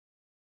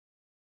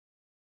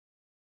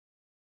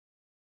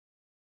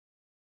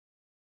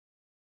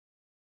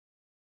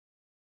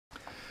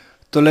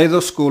Toledo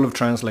School of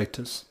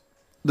Translators.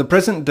 The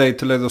present-day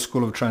Toledo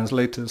School of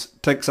Translators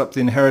takes up the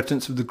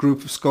inheritance of the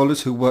group of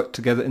scholars who worked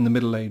together in the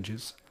Middle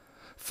Ages,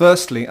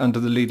 firstly under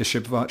the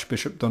leadership of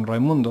Archbishop Don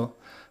Raimundo,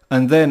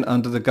 and then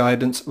under the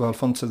guidance of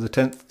Alfonso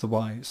X the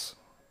Wise.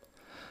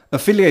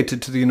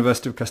 Affiliated to the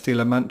University of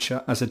Castilla-La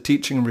Mancha as a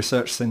teaching and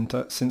research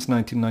centre since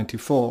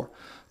 1994,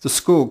 the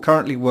school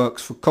currently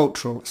works for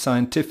cultural,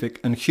 scientific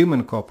and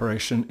human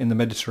cooperation in the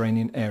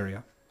Mediterranean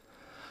area.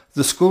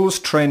 The school's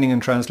training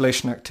and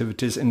translation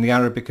activities in the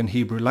Arabic and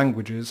Hebrew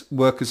languages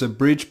work as a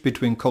bridge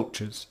between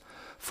cultures,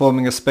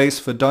 forming a space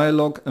for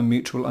dialogue and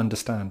mutual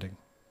understanding.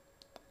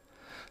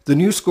 The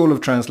new School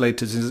of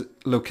Translators is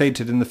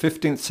located in the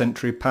 15th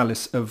century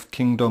palace of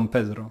King Don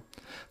Pedro,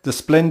 the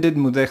splendid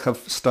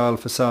mudéjar-style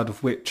facade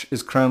of which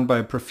is crowned by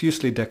a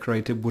profusely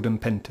decorated wooden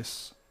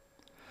pentis.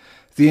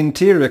 The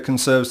interior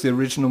conserves the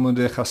original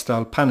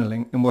mudéjar-style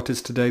panelling in what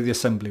is today the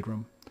assembly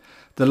room.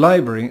 The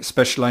library,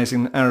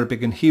 specializing in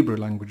Arabic and Hebrew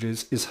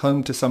languages, is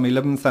home to some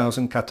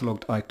 11,000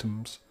 catalogued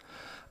items.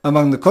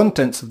 Among the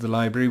contents of the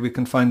library we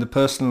can find the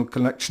personal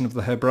collection of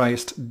the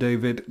Hebraist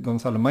David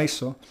Gonzalo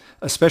Maiso,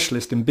 a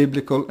specialist in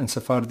biblical and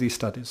Sephardi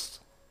studies.